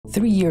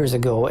3 years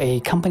ago,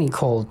 a company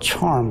called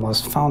Charm was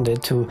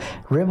founded to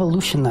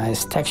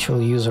revolutionize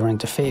textual user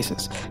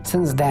interfaces.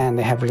 Since then,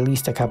 they have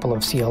released a couple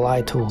of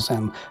CLI tools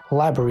and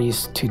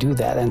libraries to do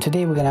that. And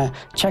today we're gonna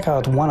check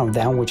out one of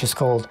them, which is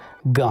called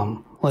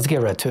GUM. Let's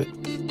get right to it.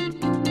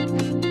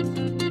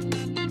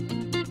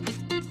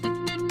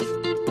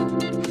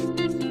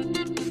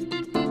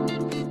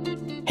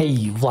 Hey,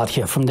 Vlad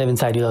here from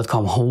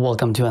devinsideyou.com.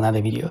 Welcome to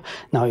another video.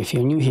 Now, if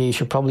you're new here, you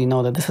should probably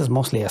know that this is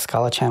mostly a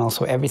Scala channel,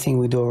 so everything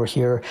we do over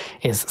here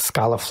is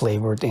Scala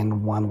flavored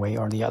in one way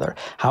or the other.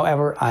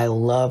 However, I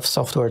love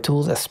software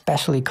tools,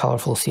 especially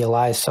colorful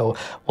CLIs, so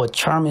what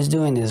Charm is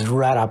doing is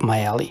right up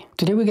my alley.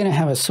 Today we're going to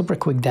have a super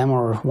quick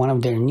demo of one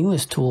of their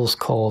newest tools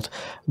called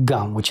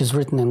GUM, which is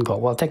written in Go.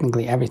 Well,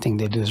 technically everything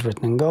they do is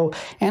written in Go,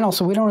 and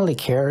also we don't really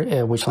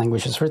care which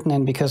language it's written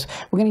in because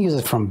we're going to use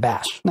it from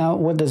Bash. Now,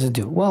 what does it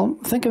do? Well,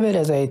 think of it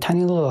as a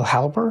tiny little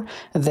helper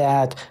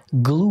that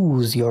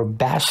glues your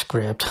Bash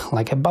script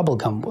like a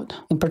bubblegum would.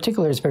 In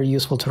particular, it's very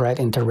useful to write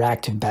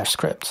interactive Bash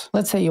scripts.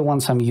 Let's say you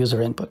want some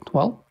user input.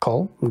 Well,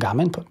 call GUM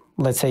input.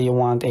 Let's say you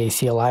want a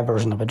CLI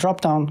version of a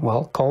dropdown.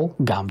 Well, call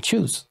GUM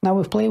choose. Now,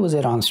 we've played with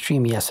it on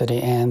stream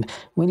yesterday and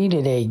we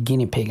needed a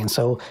guinea pig. And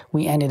so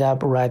we ended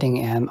up writing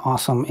an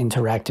awesome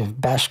interactive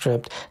Bash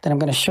script that I'm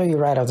going to show you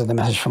right after the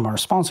message from our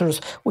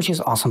sponsors, which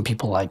is awesome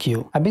people like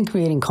you. I've been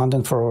creating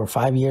content for over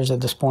 5 years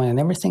at this point, and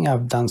everything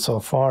I've done so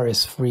far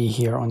is free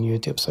here on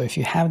YouTube. So if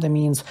you have the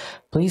means,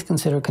 please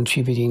consider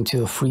contributing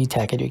to a free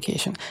tech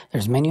education.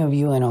 There's many of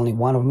you and only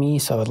one of me,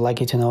 so I'd like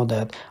you to know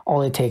that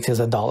all it takes is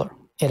 $1.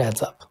 It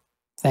adds up.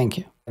 Thank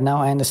you.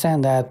 Now, I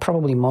understand that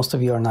probably most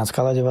of you are not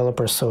Scala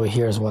developers, so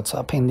here's what's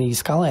up. In the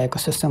Scala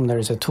ecosystem, there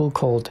is a tool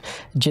called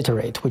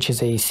Jitterate, which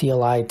is a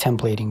CLI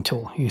templating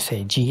tool. You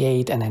say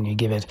G8, and then you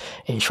give it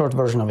a short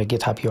version of a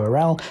GitHub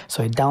URL,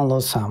 so it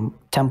downloads some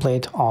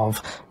template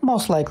of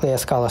most likely a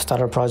Scala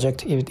starter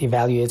project. It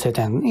evaluates it,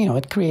 and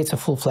it creates a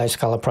full-fledged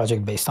Scala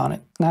project based on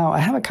it. Now, I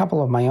have a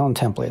couple of my own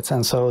templates,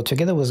 and so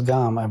together with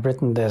GUM, I've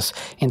written this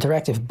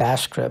interactive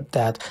Bash script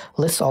that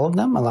lists all of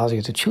them, allows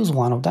you to choose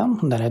one of them,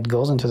 then it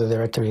goes into the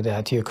directory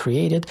that you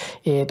created.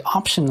 It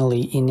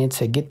optionally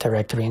inits a Git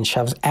directory and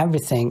shoves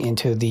everything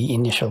into the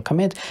initial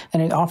commit,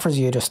 and it offers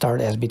you to start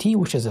SBT,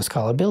 which is the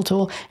Scala build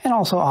tool, and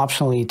also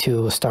optionally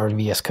to start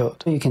VS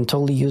Code. You can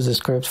totally use the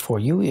script for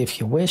you if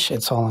you wish.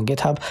 It's all on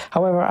GitHub.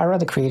 However, I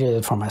rather created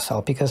it for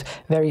myself because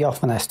very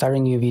often I start a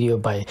new video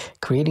by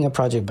creating a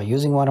project by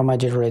using one of my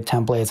Jitterate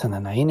templates, and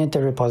then I init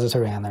the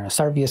repository, and then I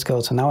start VS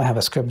Code. So now I have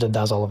a script that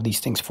does all of these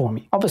things for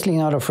me. Obviously,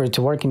 in order for it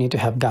to work, you need to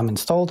have GUM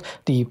installed.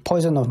 The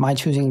poison of my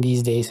choosing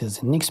these days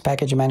is Nix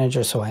package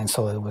manager, so I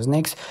installed it with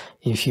Nix.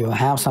 If you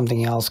have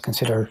something else,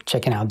 consider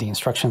checking out the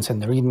instructions in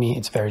the README.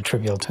 It's very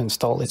trivial to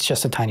install. It's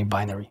just a tiny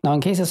binary. Now,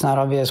 in case it's not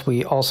obvious,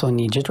 we also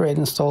need Jitterate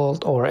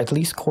installed, or at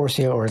least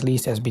Corsair, or at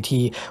least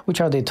SBT, which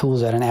are the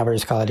tools that an average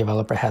Scala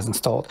developer has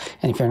installed.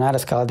 And if you're not a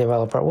Scala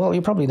developer, well,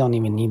 you probably don't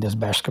even need this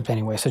Bash script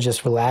anyway, so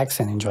just relax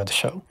and enjoy the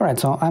show. All right,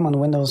 so I'm on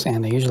Windows,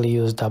 and I usually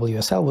use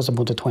WSL with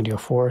Ubuntu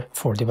 20.04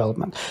 for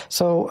development.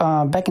 So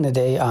back in the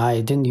day,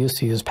 I didn't used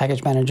to use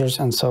package managers,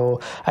 and so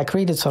I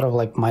created sort of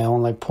like my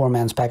own poor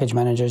man's package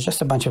manager,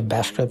 just a bunch of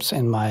Bash scripts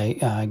in my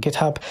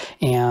GitHub,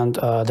 and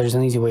there's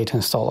an easy way to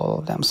install all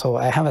of them. So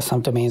I have a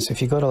subdomain, so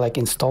if you go to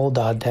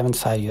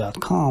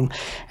install.devinsideyou.com,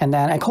 and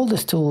then I call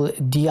this tool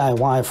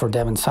DIY for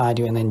Dev Inside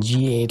You, and then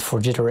G8 for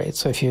Jitterate.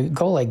 So if you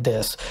go like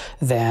this,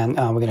 then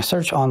we're going to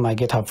search on my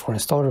GitHub for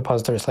install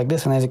repositories like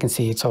this, and as you can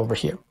see, it's over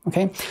here.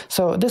 Okay,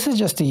 so this is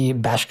just the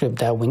Bash script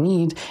that we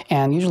need,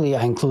 and usually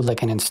I include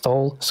an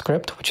install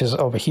script, which is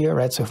over here,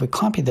 right? So if we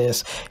copy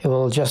this, it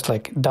will just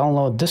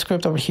download this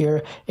script over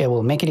here, it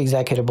will make it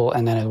executable,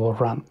 and then it will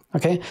run.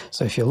 Okay,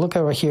 so if you look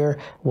over here,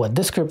 what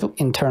this script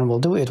in turn will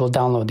do, it will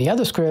download the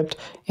other script,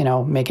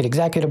 make it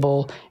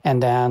executable,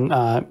 and then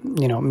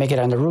make it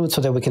under root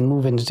so that we can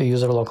move into the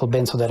user local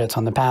bin so that it's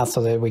on the path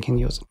so that we can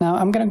use it. Now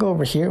I'm going to go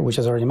over here, which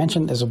is already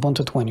mentioned, is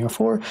Ubuntu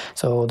 20.04.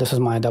 So this is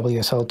my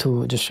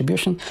WSL2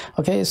 distribution.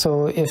 Okay,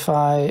 so if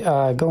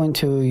I go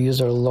into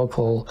user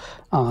local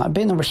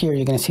bin over here,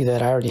 you're going to see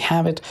that I already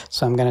have it.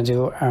 So I'm going to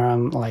do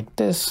like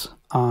this.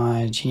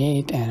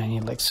 G8, and I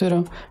need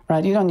sudo,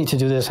 right? You don't need to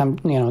do this.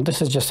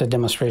 This is just a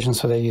demonstration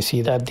so that you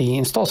see that the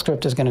install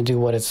script is going to do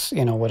what it's,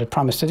 what it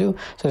promised to do.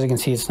 So as you can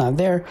see, it's not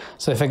there.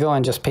 So if I go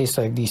and just paste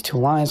these two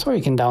lines, or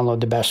you can download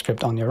the Bash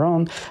script on your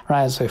own,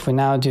 right? So if we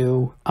now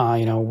do,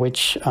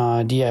 which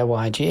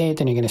DIY G8,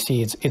 then you're going to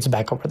see it's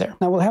back over there.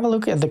 Now we'll have a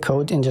look at the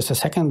code in just a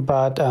second,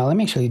 but let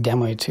me actually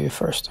demo it to you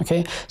first.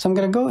 Okay, so I'm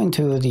going to go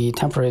into the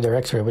temporary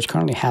directory, which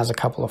currently has a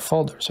couple of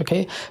folders.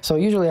 Okay, so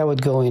usually I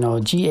would go,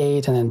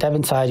 G8 and then Dev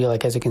Inside You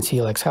like, as you can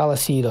see, like Scala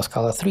seed or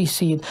Scala 3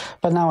 seed,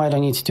 but now I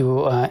don't need to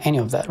do any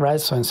of that, right?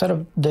 So instead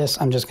of this,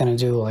 I'm just going to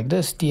do like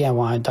this,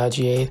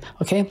 DIY.g8,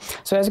 okay?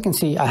 So as you can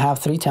see, I have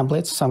 3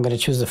 templates, so I'm going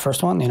to choose the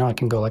first one. You know, I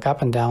can go like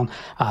up and down.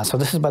 So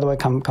this is, by the way,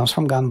 comes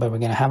from Gun, but we're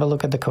going to have a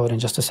look at the code in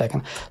just a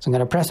second. So I'm going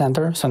to press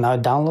enter. So now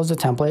it downloads the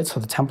template. So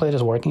the template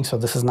is working. So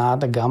this is not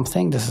the Gum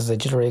thing. This is a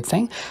jittery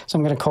thing. So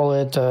I'm going to call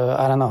it,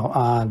 I don't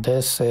know,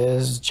 this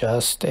is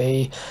just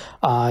a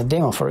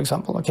demo, for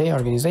example, okay?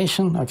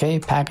 Organization, okay?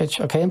 Package,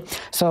 okay?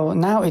 So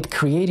now it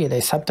created a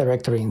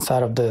subdirectory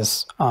inside of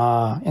this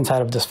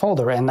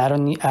folder, and I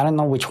don't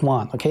know which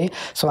one, okay?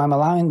 So I'm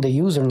allowing the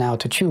user now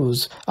to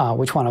choose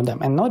which one of them.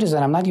 And notice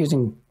that I'm not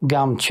using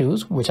Gum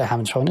choose, which I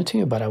haven't shown it to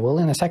you, but I will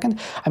in a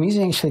second. I'm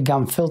using actually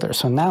Gum filter.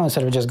 So now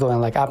instead of just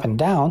going like up and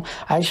down,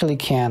 I actually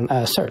can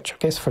search,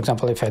 okay? So for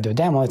example, if I do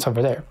demo, it's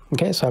over there,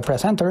 okay? So I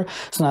press enter.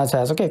 So now it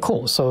says, okay,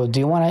 cool. So do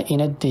you want to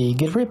init the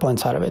Git repo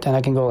inside of it? And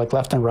I can go like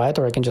left and right,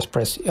 or I can just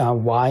press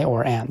Y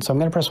or and. So I'm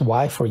going to press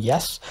Y for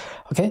yes,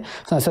 okay?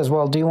 So it says,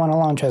 well, do you want to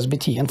launch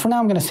SBT? And for now,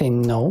 I'm going to say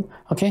no,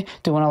 okay?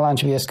 Do you want to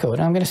launch VS Code?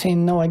 And I'm going to say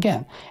no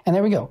again. And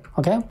there we go,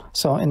 okay?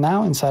 So and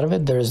now inside of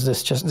it, there's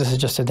this is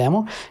just a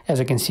demo. As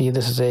you can see,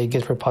 this is a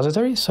Git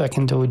repository. So I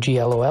can do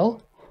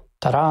glol,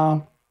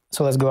 ta-da.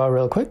 So let's go out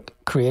real quick,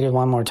 create it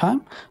one more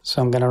time. So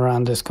I'm going to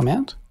run this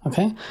command,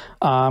 okay?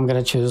 I'm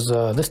going to choose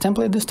this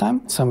template this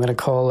time. So I'm going to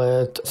call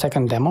it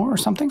second demo or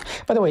something.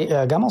 By the way,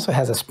 Gum also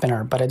has a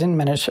spinner, but I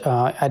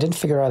didn't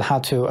figure out how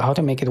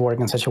to make it work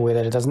in such a way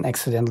that it doesn't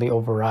accidentally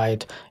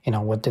override, you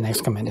know, what the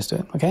next command is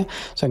doing, okay?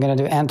 So I'm going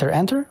to do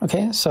enter,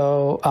 okay?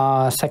 So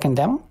second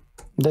demo,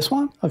 this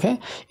one, okay?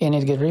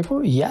 Init Git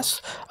repo,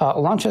 yes.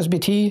 Launch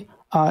SBT,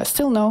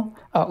 still no.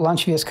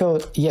 Launch VS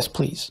Code, yes,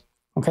 please.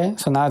 Okay,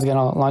 so now it's going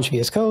to launch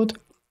VS Code.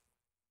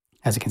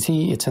 As you can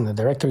see, it's in the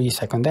directory,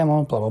 second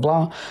demo, blah, blah,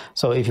 blah.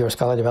 So if you're a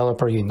Scala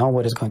developer, you know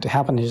what is going to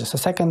happen in just a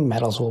second.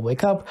 Metals will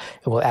wake up.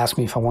 It will ask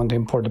me if I want to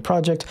import the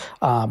project,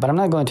 but I'm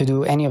not going to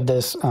do any of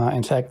this.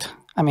 In fact,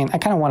 I mean, I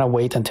kind of want to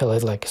wait until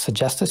it like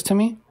suggests this to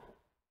me.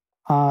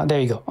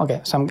 There you go. Okay,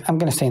 so I'm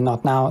going to say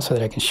not now so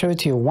that I can show it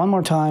to you one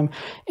more time.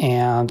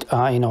 And,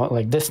 you know,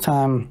 like this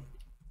time,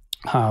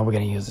 we're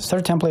going to use the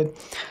third template.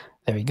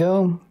 There we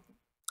go.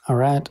 All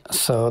right,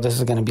 so this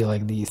is going to be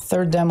like the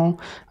third demo.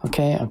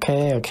 Okay,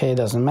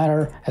 doesn't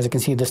matter. As you can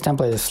see, this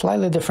template is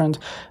slightly different.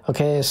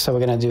 Okay, so we're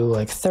going to do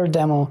like third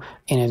demo,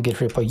 init Git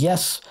repo,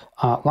 yes.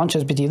 Launch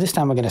SBT, this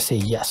time we're going to say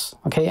yes.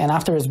 Okay, and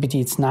after SBT,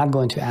 it's not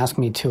going to ask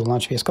me to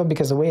launch VS Code,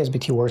 because the way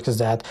SBT works is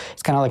that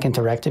it's kind of like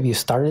interactive. You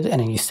start it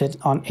and then you sit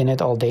in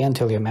it all day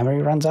until your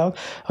memory runs out.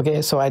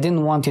 Okay, so I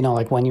didn't want, you know,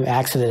 like when you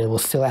exit it, it will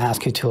still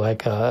ask you to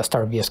like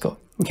start VS Code.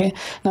 Okay,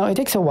 now it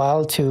takes a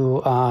while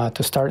to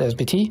start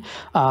SBT,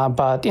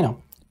 but you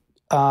know,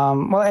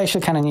 well, I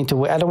actually kind of need to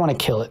wait. I don't want to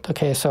kill it.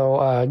 Okay,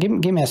 so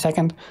give me a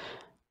second.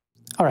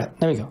 All right,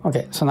 there we go.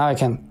 Okay, so now I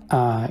can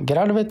get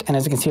out of it, and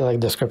as you can see, like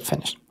the script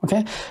finished.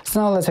 Okay,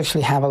 so now let's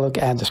actually have a look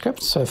at the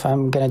script. So if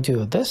I'm gonna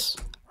do this,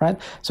 right?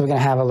 So we're gonna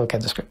have a look at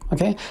the script.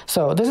 Okay,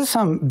 so this is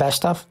some bash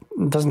stuff.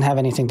 It doesn't have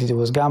anything to do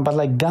with Gum, but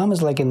like Gum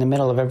is like in the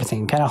middle of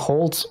everything. Kind of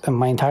holds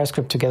my entire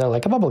script together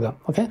like a bubble gum.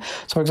 Okay,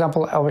 so for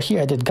example, over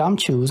here I did Gum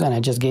choose, and I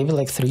just gave it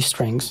like 3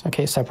 strings.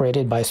 Okay,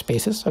 separated by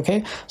spaces.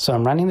 Okay, so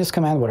I'm running this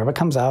command. Whatever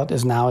comes out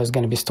is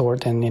going to be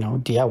stored in, you know,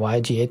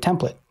 DIY G8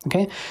 template.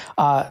 Okay,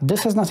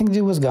 this has nothing to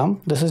do with Gum.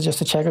 This is just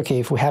to check,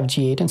 okay, if we have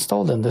G8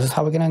 installed, then this is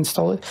how we're going to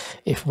install it.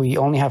 If we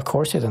only have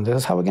Corsia, then this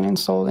is how we're going to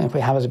install it. And if we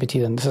have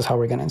SBT, then this is how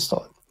we're going to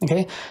install it.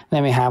 Okay,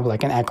 then we have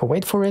like an echo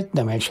wait for it.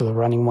 Then we're actually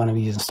running one of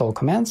these install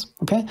commands.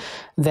 Okay,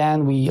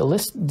 then we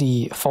list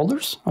the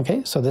folders.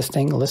 Okay, so this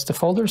thing lists the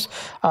folders.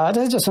 This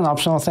is just an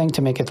optional thing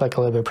to make it like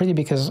a little bit pretty,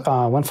 because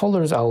when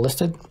folders are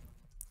listed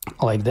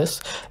like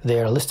this,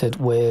 they are listed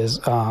with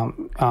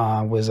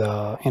with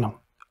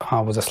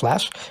a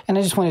slash, and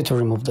I just wanted to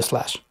remove the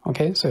slash.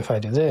 Okay, so if I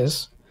do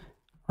this,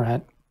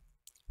 right,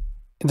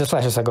 the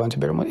slashes are going to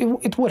be removed.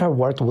 It would have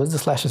worked with the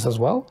slashes as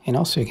well, you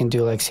know, so you can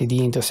do like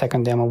CD into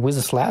second demo with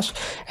a slash,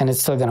 and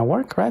it's still gonna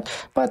work, right?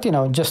 But you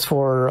know, just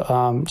for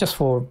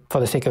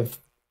the sake of,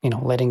 you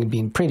know, letting it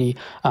be pretty,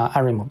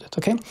 I removed it.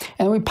 Okay,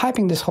 and we're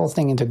piping this whole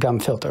thing into Gum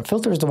filter.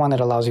 Filter is the one that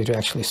allows you to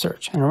actually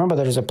search. And remember,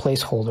 there is a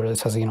placeholder that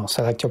says, you know,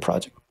 select your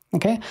project.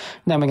 Okay,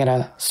 then we're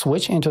gonna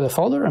switch into the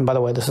folder, and by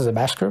the way, this is a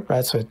bash script,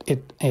 right? So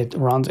it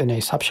runs in a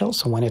subshell.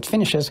 So when it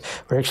finishes,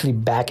 we're actually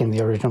back in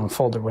the original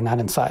folder. We're not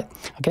inside.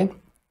 Okay,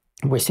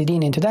 we're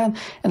CDing into that,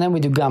 and then we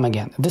do Gum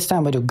again. This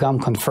time we do Gum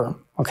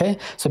confirm. Okay,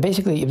 so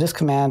basically, if this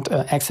command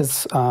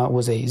exits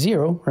was a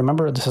 0,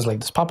 remember this is like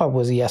this pop-up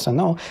was a yes or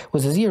no,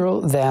 was a 0,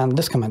 then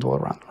this command will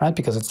run, right?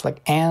 Because it's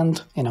like and,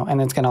 you know,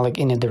 and it's gonna like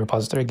init the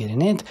repository, get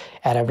init,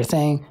 add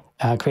everything,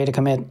 create a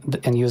commit,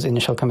 and use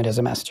initial commit as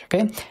a message.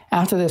 Okay,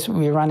 after this,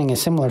 we're running a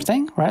similar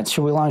thing, right?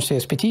 Should we launch the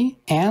SBT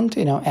and,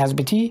 you know,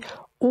 SBT,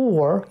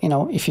 or, you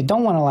know, if you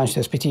don't want to launch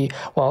the SBT,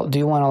 well, do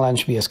you want to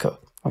launch VS Code?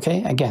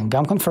 Okay, again,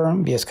 Gum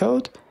confirm VS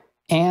Code,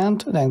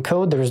 and then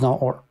code, there is no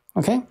or.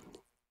 Okay,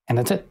 And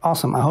that's it.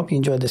 Awesome. I hope you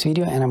enjoyed this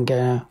video, and I'm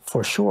gonna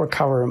for sure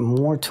cover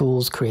more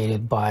tools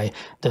created by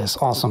this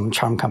awesome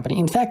Charm company.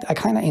 In fact, I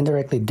kind of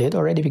indirectly did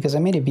already because I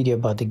made a video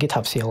about the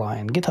GitHub CLI,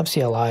 and GitHub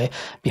CLI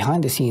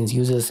behind the scenes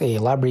uses a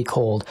library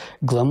called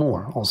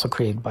Glamour, also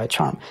created by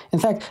Charm. In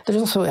fact, there's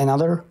also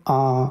another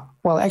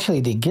well, actually,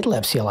 the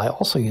GitLab CLI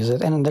also uses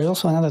it, and there's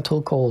also another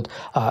tool called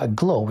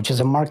Glow, which is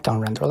a markdown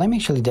renderer. Let me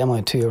actually demo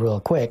it to you real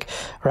quick,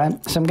 right?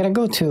 So I'm going to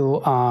go to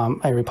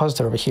a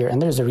repository over here,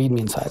 and there's a README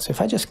inside. So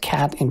if I just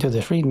cat into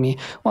this README,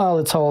 well,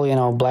 it's all, you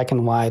know, black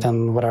and white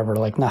and whatever,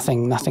 like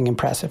nothing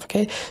impressive,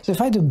 okay? So if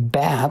I do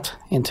bat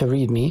into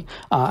README,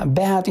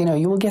 bat, you know,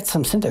 you will get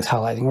some syntax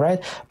highlighting,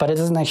 right? But it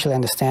doesn't actually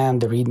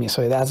understand the README,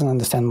 so it doesn't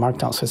understand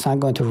markdown, so it's not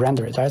going to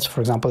render it, right? So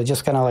for example, it's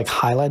just going to like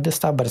highlight this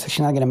stuff, but it's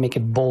actually not going to make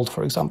it bold,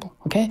 for example,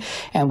 okay?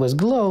 And with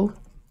Glow,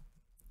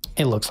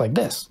 it looks like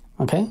this,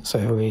 okay? So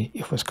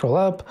if we scroll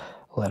up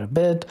a little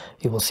bit,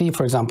 you will see,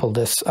 for example,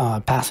 this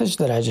passage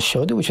that I just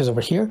showed you, which is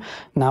over here.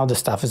 Now the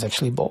stuff is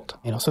actually bold,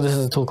 you know? So this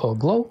is a tool called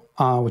Glow,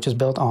 which is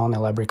built on a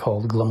library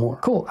called Glamour.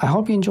 Cool. I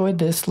hope you enjoyed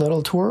this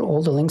little tour.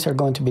 All the links are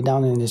going to be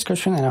down in the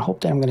description, and I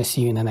hope that I'm going to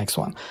see you in the next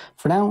one.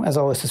 For now, as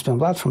always, it's been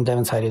Vlad from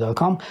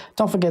devinside.com.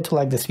 Don't forget to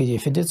like this video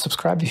if you did,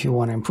 subscribe if you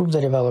want to improve the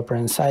developer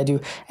inside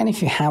you, and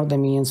if you have the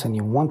means and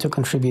you want to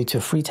contribute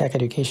to free tech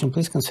education,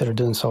 please consider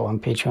doing so on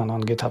Patreon,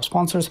 on GitHub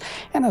sponsors,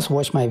 and just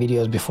watch my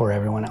videos before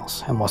everyone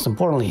else. And most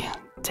importantly,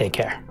 take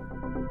care.